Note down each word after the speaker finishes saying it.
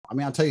I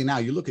mean, I'll tell you now,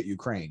 you look at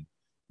Ukraine,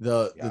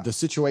 the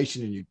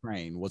situation in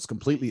Ukraine was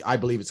completely, I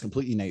believe it's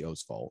completely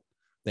NATO's fault.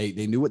 They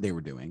knew what they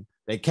were doing.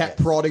 They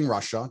kept prodding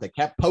Russia. They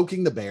kept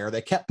poking the bear.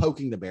 They kept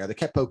poking the bear. They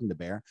kept poking the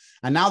bear.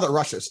 And now that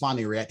Russia has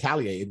finally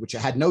retaliated, which it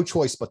had no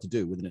choice but to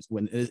do within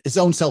its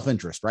own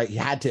self-interest, right? He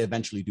had to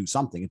eventually do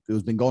something. It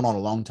was been going on a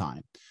long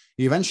time.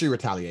 He eventually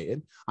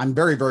retaliated. I'm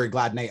very, very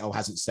glad NATO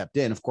hasn't stepped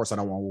in. Of course, I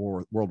don't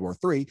want World War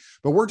III,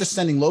 but we're just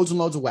sending loads and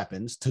loads of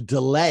weapons to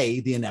delay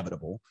the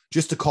inevitable,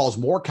 just to cause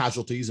more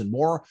casualties and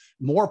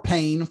more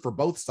pain for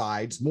both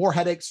sides, more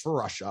headaches for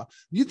Russia.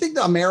 You think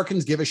the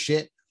Americans give a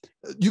shit?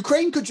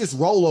 Ukraine could just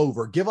roll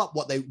over, give up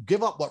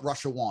what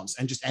Russia wants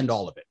and just end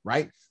all of it,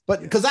 right?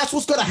 But because that's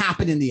what's going to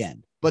happen in the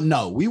end. But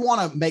no, we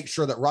want to make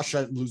sure that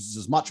Russia loses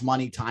as much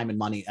money, time and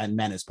money and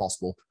men as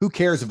possible. Who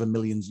cares if a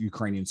million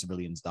Ukrainian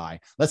civilians die?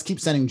 Let's keep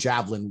sending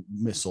Javelin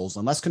missiles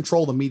and let's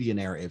control the media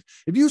narrative.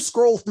 If you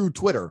scroll through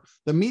Twitter,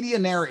 the media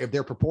narrative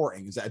they're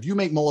purporting is that if you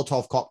make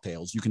Molotov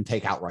cocktails, you can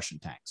take out Russian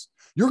tanks.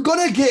 You're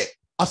going to get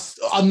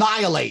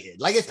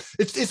annihilated. Like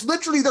it's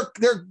literally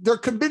they're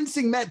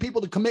convincing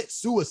people to commit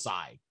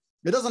suicide.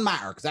 It doesn't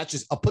matter because that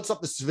just puts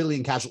up the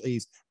civilian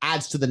casualties,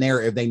 adds to the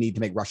narrative they need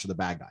to make Russia the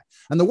bad guy.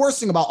 And the worst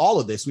thing about all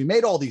of this, we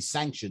made all these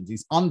sanctions,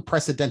 these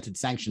unprecedented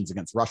sanctions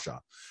against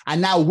Russia.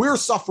 And now we're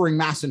suffering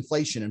mass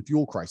inflation and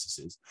fuel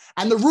crises.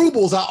 And the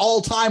ruble's at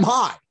all-time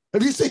high.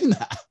 Have you seen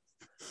that?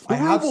 The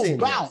ruble's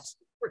bounced.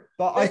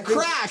 But it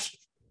crashed.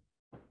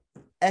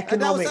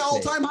 And that was the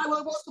all-time high.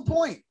 Well, what's the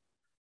point?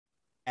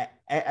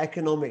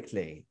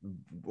 Economically,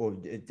 or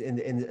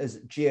as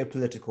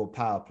geopolitical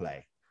power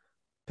play,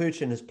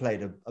 Putin has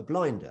played a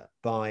blinder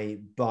by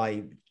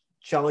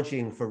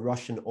charging for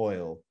Russian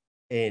oil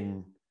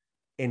in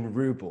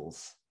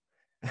rubles.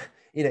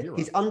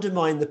 He's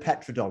undermined the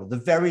petrodollar, the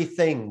very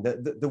thing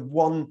that the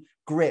one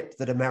grip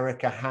that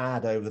America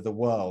had over the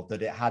world,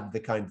 that it had the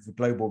kind of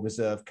global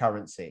reserve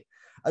currency,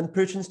 and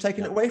Putin's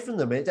taken it away from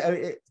them.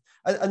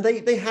 And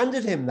they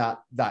handed him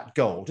that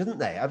gold, didn't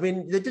they? I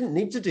mean, they didn't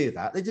need to do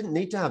that. They didn't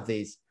need to have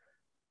these.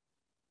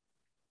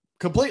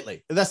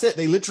 Completely. That's it.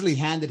 They literally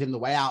handed him the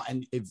way out.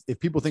 And if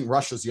people think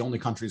Russia's the only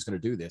country who's going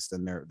to do this,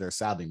 then they're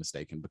sadly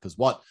mistaken, because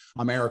what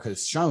America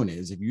has shown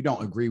is if you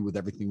don't agree with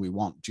everything we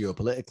want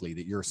geopolitically,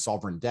 that your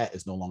sovereign debt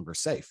is no longer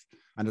safe.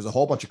 And there's a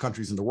whole bunch of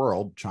countries in the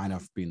world, China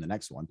being the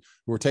next one,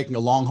 who are taking a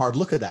long, hard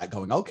look at that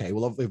going, okay,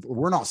 well, if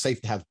we're not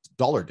safe to have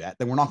dollar debt,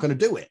 then we're not going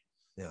to do it.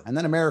 Yeah. And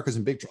then America's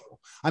in big trouble.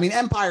 I mean,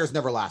 empires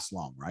never last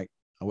long, right?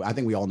 I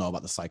think we all know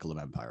about the cycle of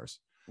empires.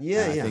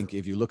 I think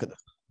if you look at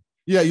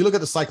you look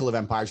at the cycle of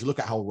empires, you look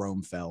at how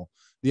Rome fell.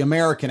 The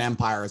American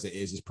empire as it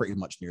is pretty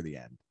much near the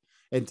end.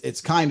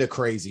 It's kind of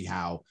crazy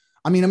how,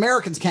 I mean,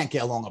 Americans can't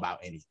get along about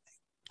anything.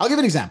 I'll give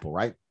an example,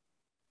 right?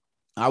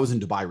 I was in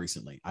Dubai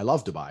recently. I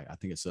love Dubai. I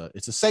think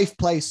it's a safe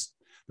place.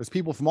 There's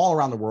people from all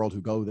around the world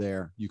who go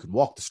there. You can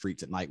walk the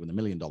streets at night with $1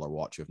 million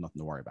watch. You have nothing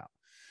to worry about.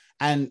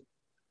 And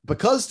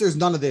because there's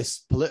none of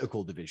this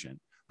political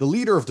division, the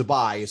leader of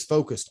Dubai is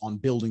focused on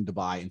building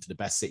Dubai into the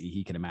best city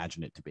he can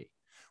imagine it to be.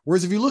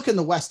 Whereas if you look in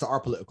the West to our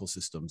political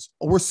systems,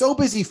 we're so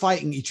busy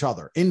fighting each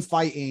other,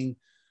 infighting,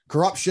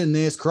 corruption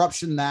this,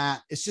 corruption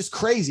that. It's just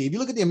crazy. If you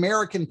look at the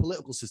American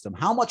political system,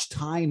 how much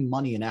time,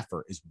 money, and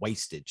effort is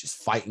wasted just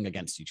fighting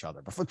against each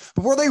other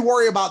before they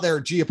worry about their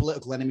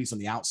geopolitical enemies on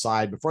the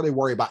outside, before they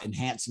worry about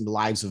enhancing the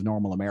lives of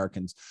normal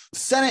Americans. The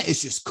Senate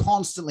is just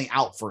constantly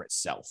out for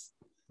itself.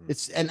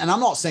 And I'm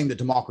not saying that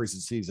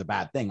democracy is a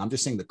bad thing. I'm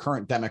just saying the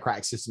current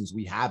democratic systems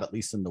we have, at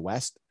least in the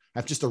West,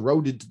 have just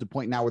eroded to the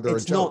point now where they're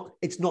a joke.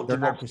 It's not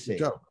democracy.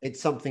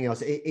 It's something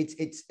else.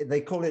 It's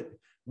they call it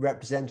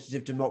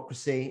representative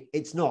democracy.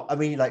 It's not. I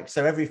mean,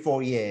 so every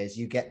 4 years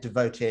you get to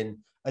vote in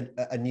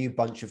a new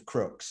bunch of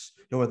crooks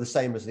who are the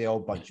same as the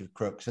old bunch of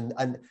crooks,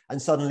 and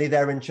suddenly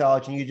they're in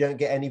charge and you don't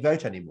get any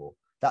vote anymore.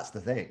 That's the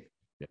thing.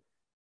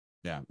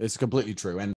 Yeah, it's completely true. And